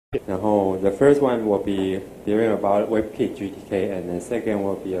然后 the first one will be hearing about WebKitGTK, and the second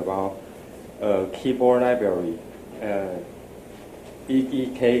will be about a keyboard library,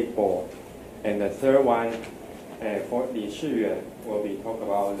 EEK board, and the third one for Li Shiyuan will be talk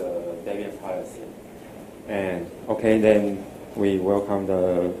about the Debian policy. And okay, then we welcome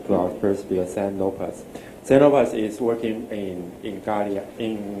to our first speaker, Xan López. Xan López is working in Igalia,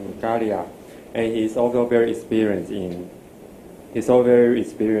 and he's also very experienced in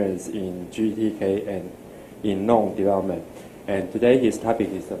GTK and in GNOME development. And today his topic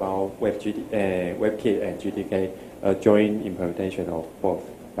is about WebKit and GTK, a joint implementation of both,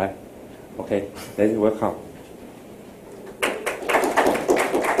 right? Okay, let's welcome.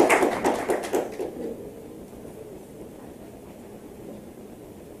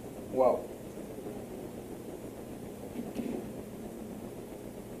 Wow.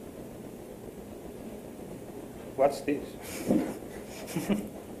 What's this? Oh,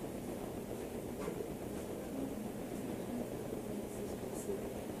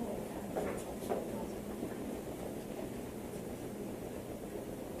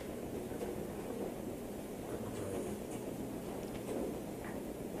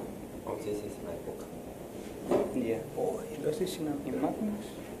 this is my book. Yeah. Oh, does this in Magnus?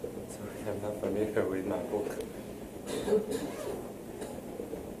 Sorry, I'm not familiar with my book.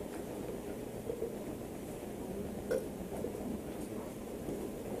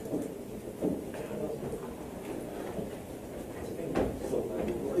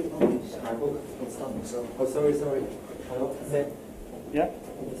 Oh, sorry. Hello, Xan. Yeah.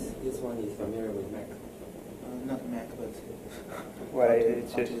 This one is familiar with Mac. Not Mac, but Well,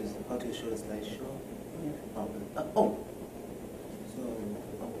 it's just how to show the slideshow. Yeah. Oh, so I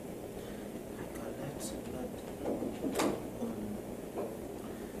got that, but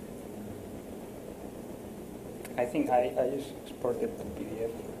I think I just exported the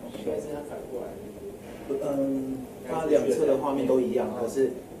PDF.它两侧的画面都一样，可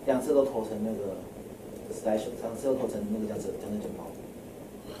是两侧都投成那个 slideshow， 两侧都投成那个叫做简报。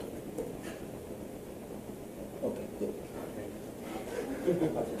Okay, good.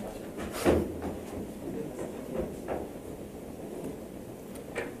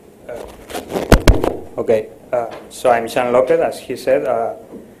 Okay, so I'm Xan López, as he said.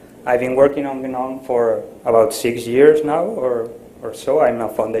 I've been working on GNOME for about 6 years now, or so. I'm a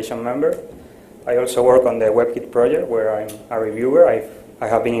foundation member. I also work on the WebKit project, where I'm a reviewer. I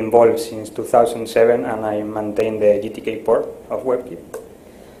have been involved since 2007, and I maintain the GTK port of WebKit.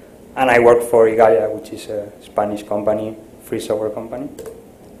 And I work for Igalia, which is a Spanish company, free software company.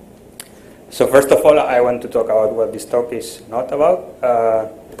 So first of all, I want to talk about what this talk is not about.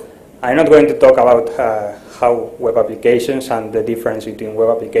 I'm not going to talk about how web applications and the difference between web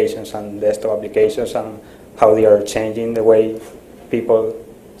applications and desktop applications and how they are changing the way people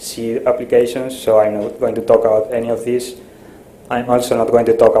see applications. So I'm not going to talk about any of this. I'm also not going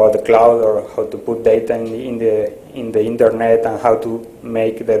to talk about the cloud or how to put data in the internet and how to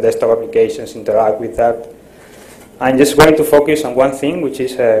make the desktop applications interact with that. I'm just going to focus on one thing, which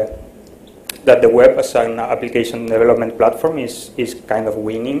is that the web as an application development platform is kind of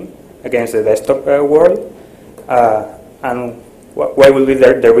winning against the desktop world. And what will be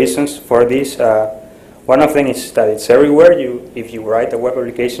the reasons for this? One of them is that it's everywhere. If you write a web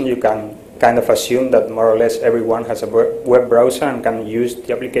application, you can kind of assume that more or less everyone has a web browser and can use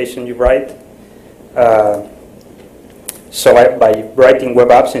the application you write. So by writing web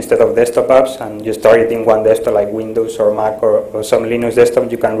apps instead of desktop apps, and just targeting one desktop like Windows or Mac or some Linux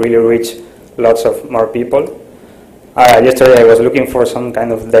desktop, you can really reach lots of more people. Yesterday I was looking for some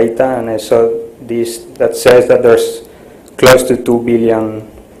kind of data, and I saw this that says that there's close to 2 billion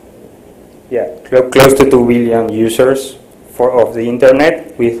users of the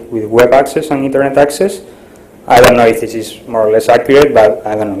internet with web access and internet access. I don't know if this is more or less accurate, but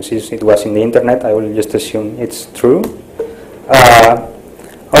I don't know, since it was in the internet, I will just assume it's true.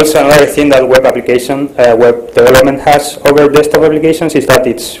 Also, another thing that web development has over desktop applications is that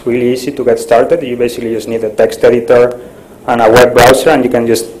it's really easy to get started. You basically just need a text editor and a web browser, and you can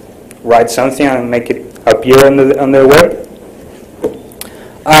just write something and make it appear on the web.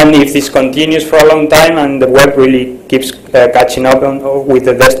 And if this continues for a long time and the web really keeps catching up with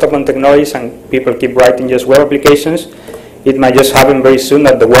the desktop and technologies, and people keep writing just web applications, it might just happen very soon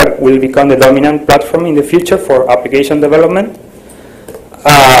that the web will become the dominant platform in the future for application development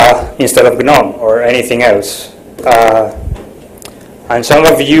instead of GNOME or anything else. And some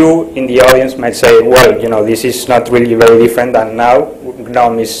of you in the audience might say, well, this is not really very different than now.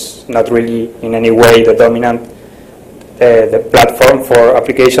 GNOME is not really in any way the dominant the platform for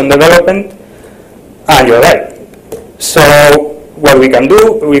application development. And you're right. So what we can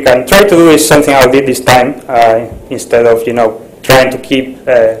do, we can try to do is something I did this time, instead of trying to keep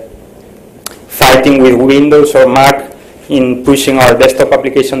fighting with Windows or Mac in pushing our desktop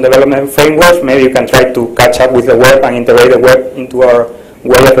application development frameworks. Maybe you can try to catch up with the web and integrate the web into our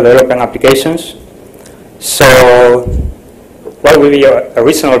way of developing applications. So what will be a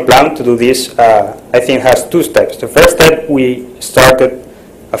reasonable plan to do this? I think has two steps. The first step we started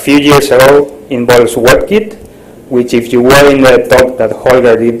a few years ago involves WebKit, which if you were in the talk that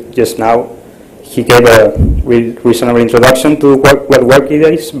Holger did just now, he gave a reasonable introduction to what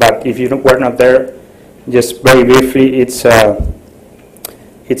WebKit is, but if you were not there, just very briefly, it's a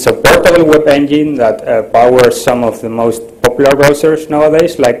portable web engine that powers some of the most popular browsers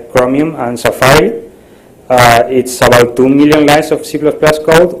nowadays, like Chromium and Safari. It's about 2 million lines of C++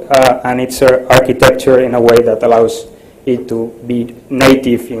 code, and it's architecture in a way that allows it to be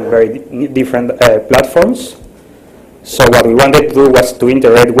native in very different platforms. So what we wanted to do was to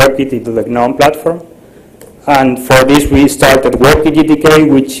integrate WebKit into the GNOME platform. And for this we started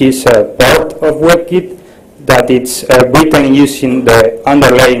WebKitGTK, which is a part of WebKit that it's written using the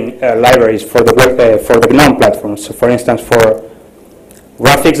underlying libraries for the GNOME platform. So for instance, for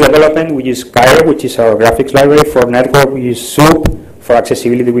graphics development we use Cairo, which is our graphics library. For network we use SOUP. For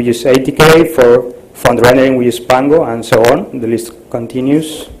accessibility we use ATK. For font rendering we use Pango, and so on. The list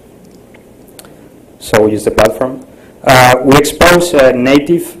continues. So we use the platform. We expose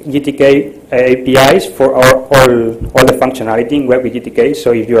native GTK APIs for all the functionality in WebKitGTK.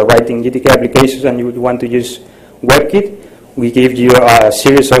 So if you are writing GTK applications and you would want to use WebKit, we give you a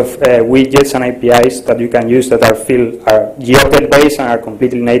series of widgets and APIs that you can use that are GObject based and are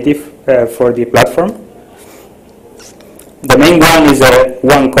completely native for the platform. The main one is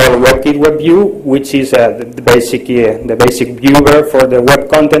one called WebKit WebView, which is the basic viewer for the web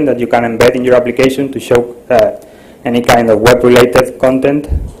content that you can embed in your application to show any kind of web-related content.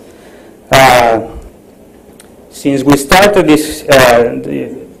 Since we started this,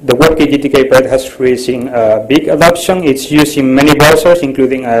 the WebKitGTK project has really seen big adoption. It's used in many browsers,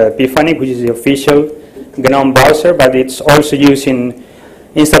 including Epiphany, which is the official GNOME browser, but it's also used in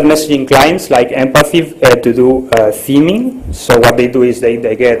instant messaging clients like Empathy to do theming. So what they do is they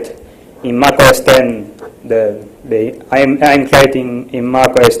get in macOS 10, IM client in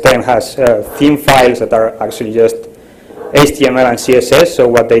macOS 10 has theme files that are actually just HTML and CSS. So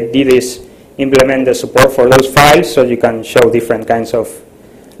what they did is implement the support for those files, so you can show different kinds of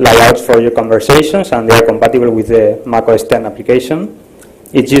layouts for your conversations, and they are compatible with the macOS 10 application.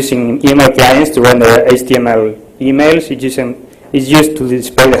 It's using email clients to render HTML emails. It's used to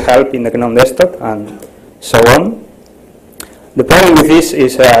display the help in the GNOME desktop, and so on. The problem with this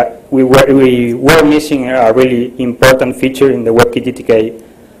is we were missing a really important feature in the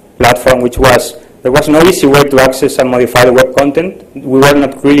WebKitGTK platform, which was there was no easy way to access and modify the web content. We were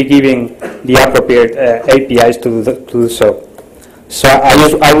not really giving the appropriate APIs to do so. So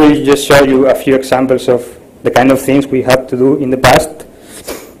I will just show you a few examples of the kind of things we had to do in the past.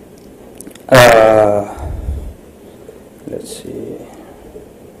 Let's see.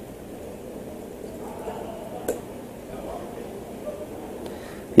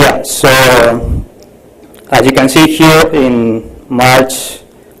 Yeah, so as you can see here, in March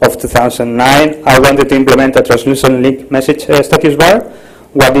of 2009, I wanted to implement a translucent link message status bar.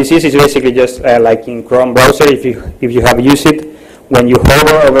 What this is basically just like in Chrome browser, if you have used it, when you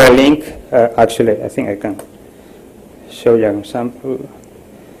hover over a link, actually I think I can show you an example.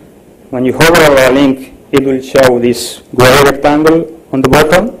 When you hover over a link, it will show this gray rectangle on the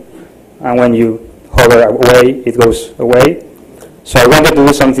bottom, and when you hover away, it goes away. So I wanted to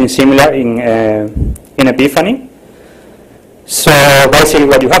do something similar in Epiphany. So basically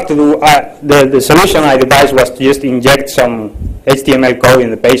what you have to do, the solution I devised was to just inject some HTML code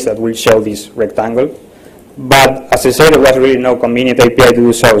in the page that will show this rectangle. But as I said, there was really no convenient API to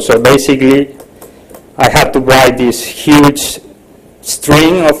do so. So basically I had to write this huge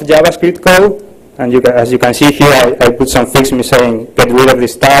string of JavaScript code, and as you can see here, I put some fix me saying get rid of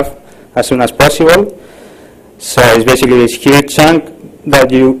this stuff as soon as possible. So it's basically this huge chunk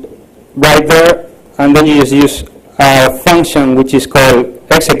that you write there, and then you just use a function which is called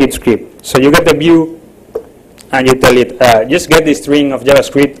execute script. So you get the view and you tell it just get this string of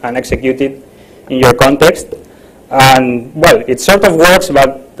JavaScript and execute it in your context. And well, it sort of works,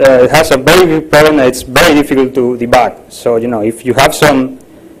 but it has a very big problem that it's very difficult to debug. So if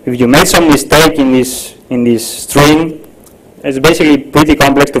you made some mistake in this string, it's basically pretty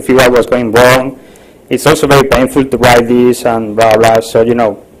complex to figure out what's going wrong. It's also very painful to write this and blah blah. So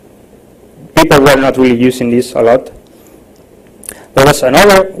people were not really using this a lot. There was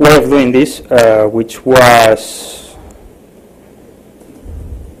another way of doing this, which was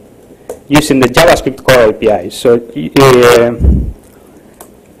using the JavaScript core API. So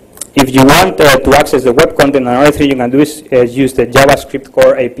if you want to access the web content, another thing you can do is use the JavaScript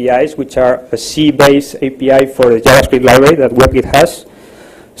core APIs, which are a C-based API for the JavaScript library that WebKit has.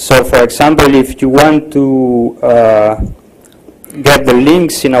 So, for example, if you want to get the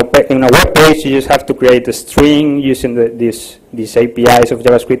links in a web page, you just have to create a string using these APIs of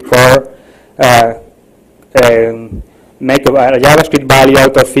JavaScript core, make a JavaScript value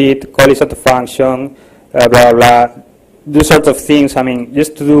out of it, call it as a function, blah, blah, blah. Do sorts of things. I mean,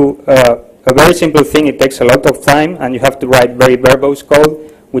 just to do a very simple thing, it takes a lot of time, and you have to write very verbose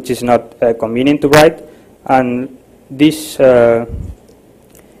code, which is not convenient to write. And this,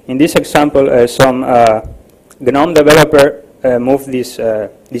 in this example, some GNOME developer moved this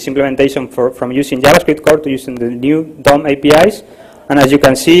implementation from using JavaScript core to using the new DOM APIs. And as you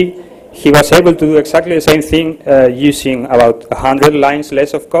can see, he was able to do exactly the same thing using about 100 lines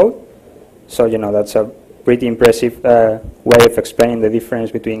less of code. So, you know, that's a pretty impressive way of explaining the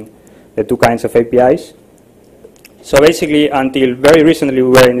difference between the two kinds of APIs. So basically, until very recently, we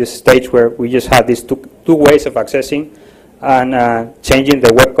were in this stage where we just had these two ways of accessing and changing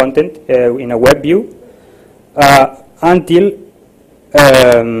the web content in a web view until,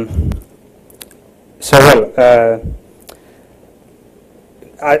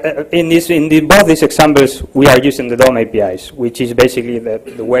 in both these examples, we are using the DOM APIs, which is basically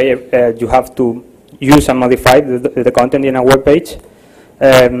the way you have to use and modify the content in a web page.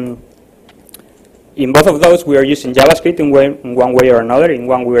 In both of those, we are using JavaScript in one way or another. In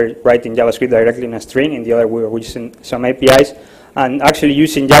one, we are writing JavaScript directly in a string. In the other, we are using some APIs. And actually,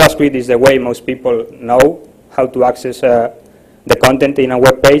 using JavaScript is the way most people know how to access the content in a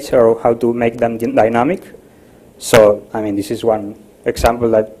web page or how to make them dynamic. So, I mean, this is one example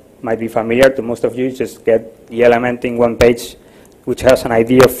that might be familiar to most of you. Just get the element in one page which has an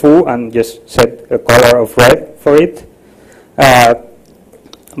ID of foo and just set a color of red for it.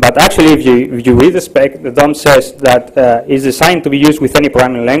 But actually, if you read the spec, the DOM says that it's designed to be used with any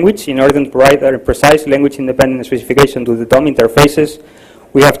programming language. In order to provide a precise language-independent specification to the DOM interfaces,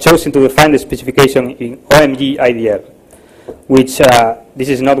 we have chosen to define the specification in OMG IDL, which this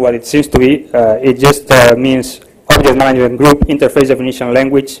is not what it seems to be. It just means Object Management Group Interface Definition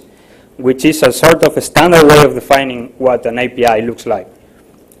Language, which is a sort of a standard way of defining what an API looks like.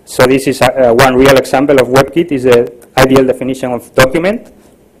 So this is one real example of WebKit, is the ideal definition of document.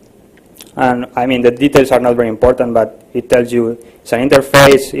 And I mean, the details are not very important, but it tells you it's an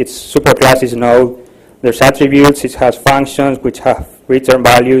interface, its superclass is node, there's attributes, it has functions which have return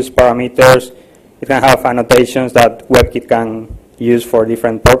values, parameters, it can have annotations that WebKit can use for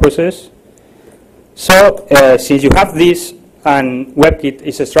different purposes. So since you have this, and WebKit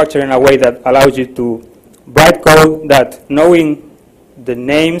is structured in a way that allows you to write code that, knowing the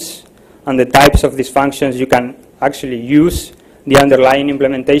names and the types of these functions, you can actually use the underlying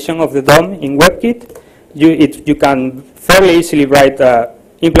implementation of the DOM in WebKit. You can fairly easily write an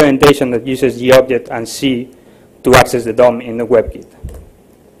implementation that uses GObject and C to access the DOM in the WebKit.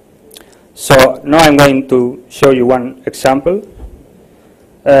 So now I'm going to show you one example.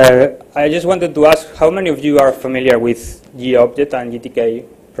 I just wanted to ask, how many of you are familiar with GObject and GTK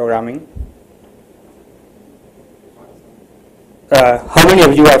programming? How many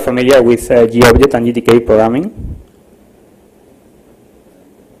of you are familiar with GObject and GTK programming?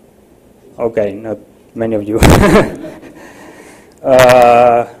 Okay, not many of you.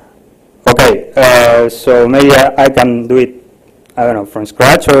 Okay, so maybe I can do it, I don't know, from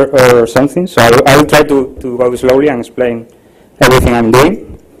scratch or something. So I will try to go slowly and explain everything I'm doing.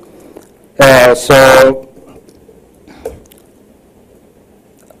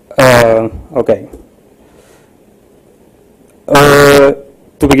 Okay.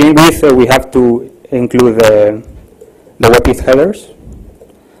 To begin with, we have to include the WebKit headers,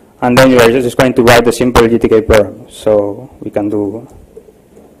 and then you are just going to write a simple GTK program. So we can do.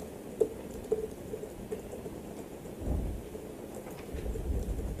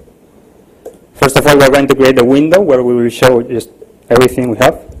 First of all, we're going to create a window where we will show just everything we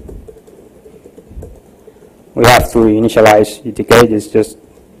have. We have to initialize GTK. It's just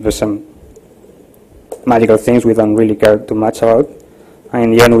there's some magical things we don't really care too much about. And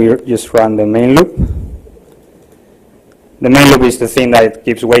in the end, we just run the main loop. The main loop is the thing that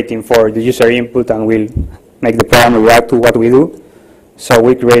keeps waiting for the user input and will make the program react to what we do. So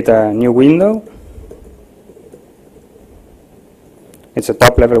we create a new window. It's a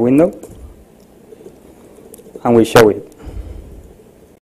top-level window. And we show it.